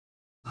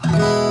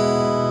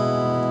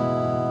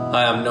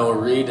Hi, I'm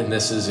Reid, and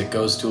this is It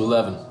Goes to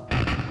 11.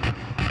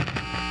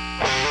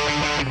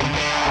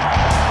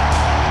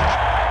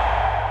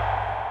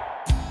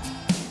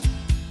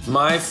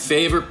 My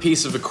favorite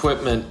piece of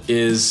equipment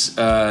is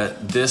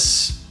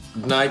this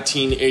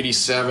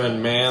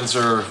 1987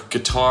 Manzer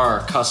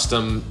guitar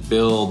custom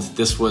build.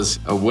 This was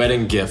a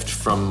wedding gift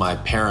from my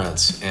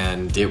parents,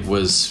 and it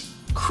was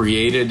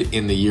created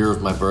in the year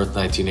of my birth,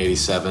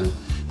 1987,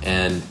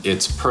 and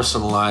it's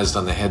personalized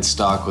on the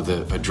headstock with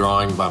a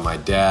drawing by my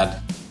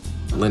dad.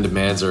 Linda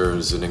Manzer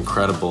is an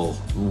incredible,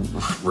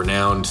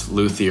 renowned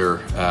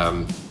luthier.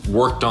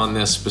 Worked on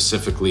this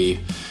specifically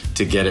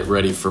to get it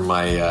ready for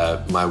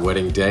my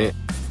wedding day.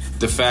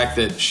 The fact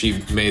that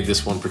she made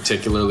this one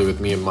particularly with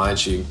me in mind,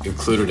 she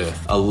included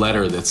a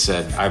letter that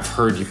said, "I've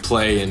heard you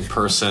play in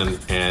person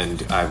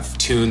and I've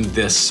tuned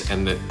this,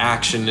 and the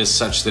action is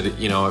such that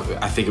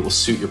I think it will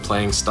suit your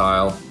playing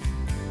style."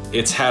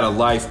 It's had a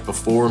life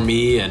before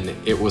me, and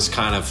it was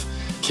kind of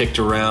kicked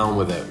around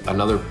with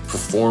another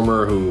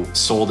performer who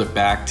sold it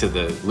back to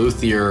the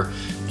luthier.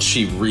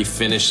 She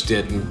refinished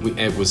it, and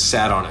it was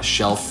sat on a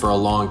shelf for a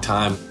long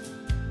time.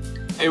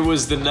 It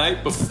was the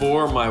night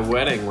before my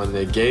wedding when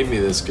they gave me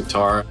this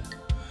guitar.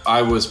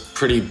 I was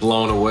pretty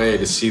blown away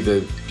to see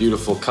the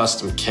beautiful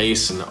custom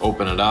case and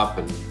open it up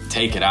and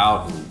take it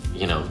out and,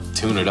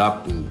 tune it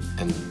up and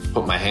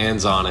put my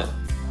hands on it.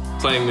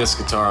 Playing this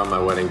guitar on my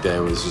wedding day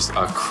was just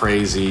a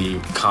crazy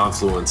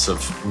confluence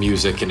of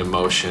music and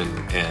emotion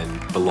and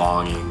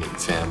belonging and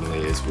family.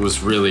 It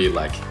was really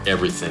like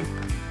everything.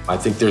 I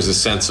think there's a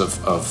sense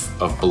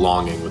of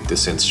belonging with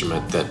this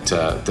instrument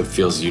that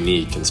feels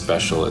unique and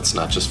special. It's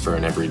not just for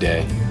an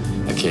everyday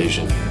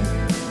occasion.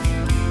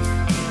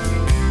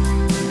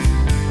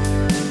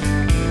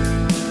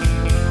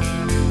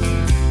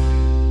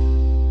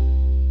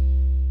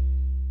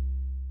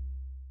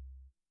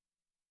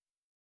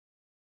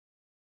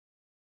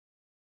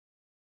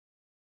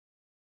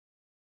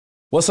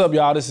 What's up,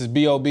 y'all? This is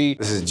B.O.B.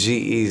 This is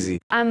G-Eazy.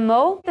 I'm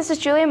Mo. This is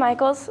Julia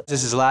Michaels.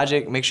 This is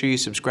Logic. Make sure you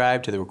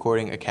subscribe to the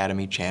Recording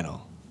Academy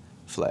channel.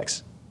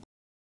 Flex.